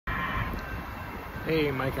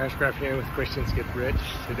Hey, Mike Ashcraft here with Christians Get Rich.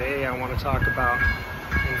 Today I want to talk about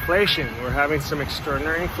inflation. We're having some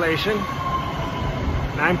extraordinary inflation.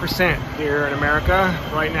 9% here in America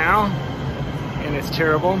right now, and it's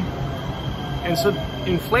terrible. And so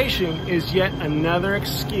inflation is yet another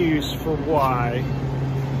excuse for why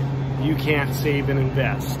you can't save and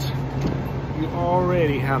invest. You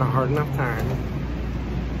already had a hard enough time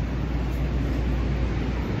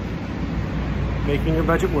making your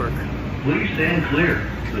budget work. Please stand clear.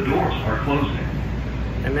 The doors are closing.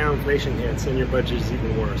 And now inflation hits and your budget is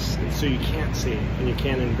even worse. And so you can't save and you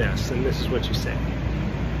can't invest, and this is what you say.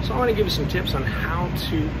 So I want to give you some tips on how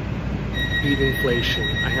to beat inflation.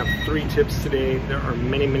 I have 3 tips today. There are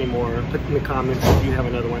many, many more. Put in the comments if you have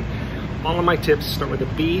another one. All of my tips start with a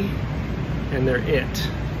B and they're it.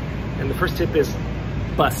 And the first tip is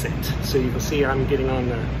bus it. So you can see I'm getting on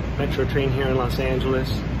the metro train here in Los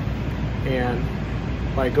Angeles, and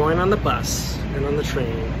by going on the bus and on the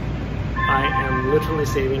train, I am literally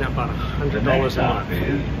saving about $100 a month.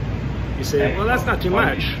 You say, well, that's not too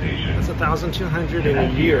much. That's $1,200 in a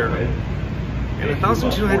year. And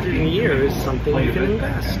 $1,200 in a year is something you can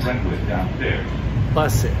invest.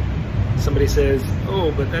 Bus it. Somebody says,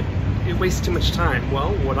 oh, but it wastes too much time.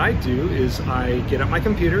 Well, what I do is I get at my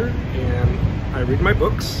computer and I read my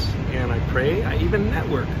books and I pray. I even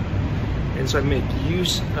network. And so I make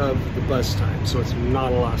use of the bus time, so it's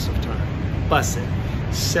not a loss of time. Bus it.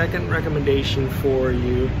 Second recommendation for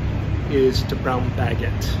you is to brown bag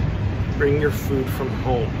it. Bring your food from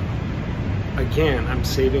home. Again, I'm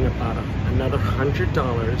saving about another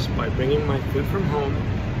 $100 by bringing my food from home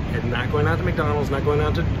and not going out to McDonald's, not going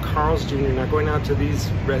out to Carl's Jr., not going out to these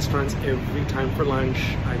restaurants every time for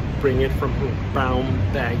lunch. I bring it from home. Brown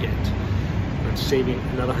bag it. I'm saving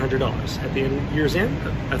another $100. At the year's end,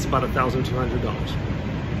 that's about $1,200.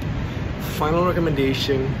 Final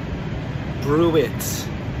recommendation, brew it.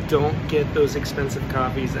 Don't get those expensive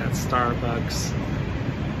coffees at Starbucks.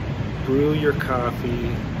 Brew your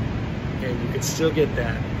coffee, and you can still get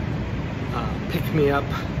that pick-me-up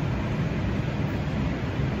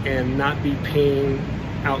and not be paying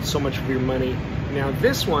out so much of your money. Now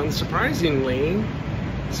this one, surprisingly,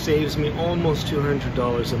 saves me almost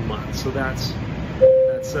 $200 a month. So that's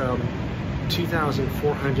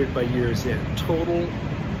 $2,400 by year's end. Total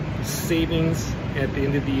savings at the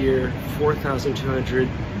end of the year, $4,200,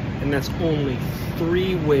 and that's only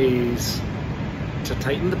 3 ways to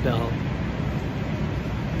tighten the belt,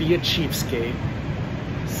 be a cheapskate,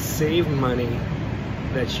 save money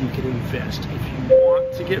that you can invest. If you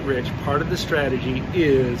want to get rich, part of the strategy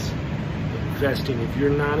is investing. If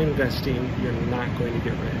you're not investing, you're not going to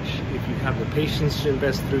get rich. If you have the patience to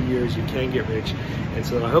invest through years, you can get rich. And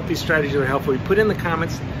so I hope these strategies are helpful. You put in the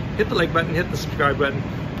comments, hit the like button, hit the subscribe button,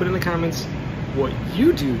 put in the comments what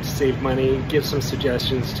you do to save money, give some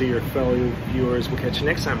suggestions to your fellow viewers. We'll catch you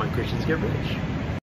next time on Christians Get Rich.